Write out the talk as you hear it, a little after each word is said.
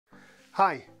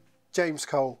Hi, James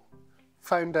Cole,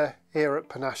 founder here at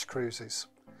Panache Cruises.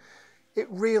 It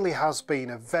really has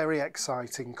been a very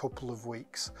exciting couple of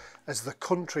weeks as the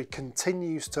country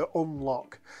continues to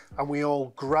unlock and we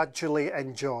all gradually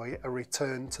enjoy a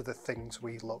return to the things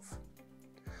we love.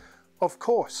 Of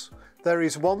course, there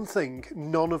is one thing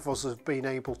none of us have been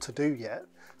able to do yet,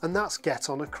 and that's get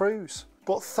on a cruise.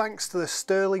 But thanks to the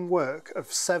sterling work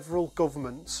of several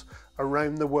governments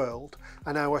around the world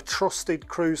and our trusted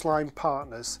cruise line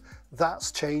partners,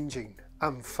 that's changing,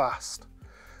 and fast.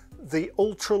 The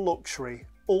ultra-luxury,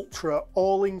 ultra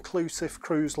all-inclusive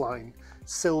cruise line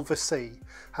Silver Sea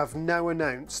have now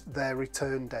announced their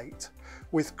return date,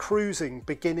 with cruising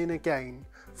beginning again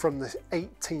from the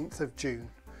 18th of June,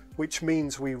 which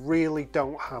means we really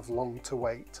don't have long to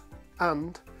wait.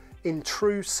 And in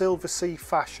true Silver Sea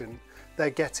fashion, they're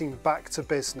getting back to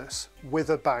business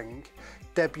with a bang,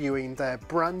 debuting their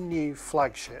brand new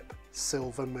flagship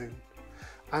Silver Moon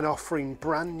and offering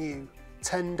brand new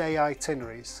 10-day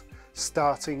itineraries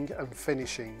starting and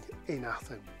finishing in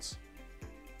Athens.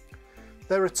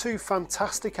 There are two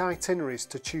fantastic itineraries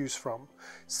to choose from,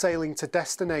 sailing to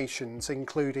destinations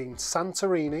including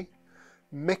Santorini,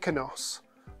 Mykonos,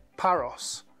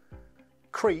 Paros,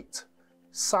 Crete,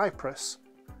 Cyprus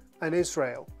and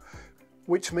Israel,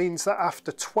 which means that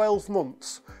after 12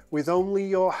 months with only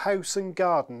your house and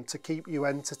garden to keep you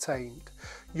entertained,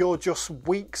 you're just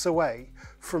weeks away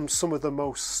from some of the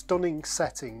most stunning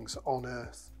settings on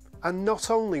Earth. And not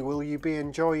only will you be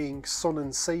enjoying sun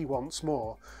and sea once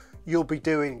more, you'll be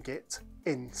doing it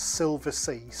in Silver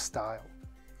Sea style.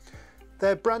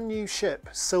 Their brand new ship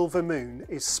Silver Moon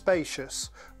is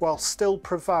spacious while still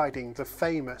providing the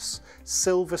famous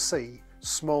Silver Sea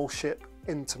small ship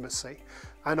intimacy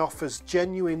and offers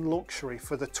genuine luxury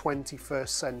for the 21st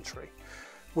century.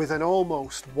 With an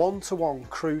almost one-to-one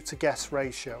crew to guest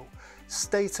ratio,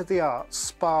 state-of-the-art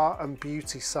spa and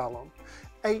beauty salon,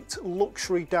 8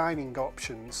 luxury dining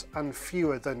options and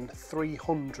fewer than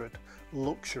 300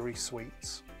 luxury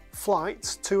suites.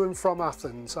 Flights to and from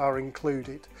Athens are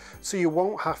included, so you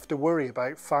won't have to worry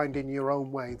about finding your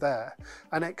own way there,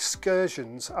 and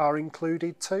excursions are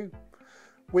included too.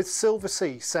 With Silver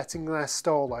Sea setting their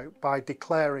stall out by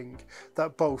declaring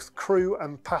that both crew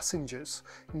and passengers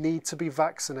need to be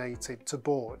vaccinated to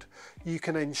board, you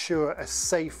can ensure a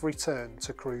safe return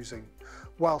to cruising,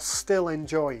 while still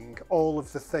enjoying all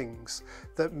of the things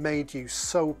that made you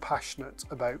so passionate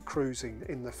about cruising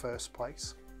in the first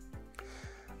place.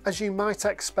 As you might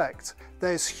expect,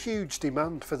 there's huge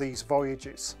demand for these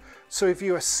voyages, so if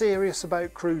you are serious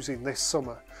about cruising this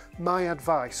summer, my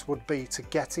advice would be to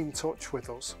get in touch with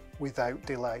us without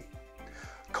delay.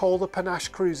 Call the Panache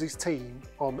Cruises team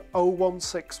on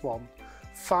 0161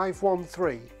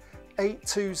 513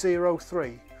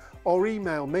 8203 or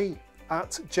email me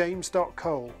at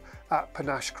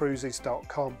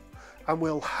james.cole@panachecruises.com and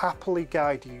we'll happily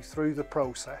guide you through the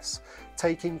process,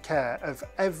 taking care of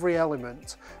every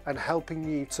element and helping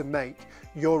you to make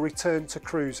your return to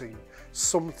cruising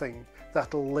something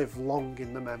that'll live long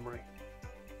in the memory.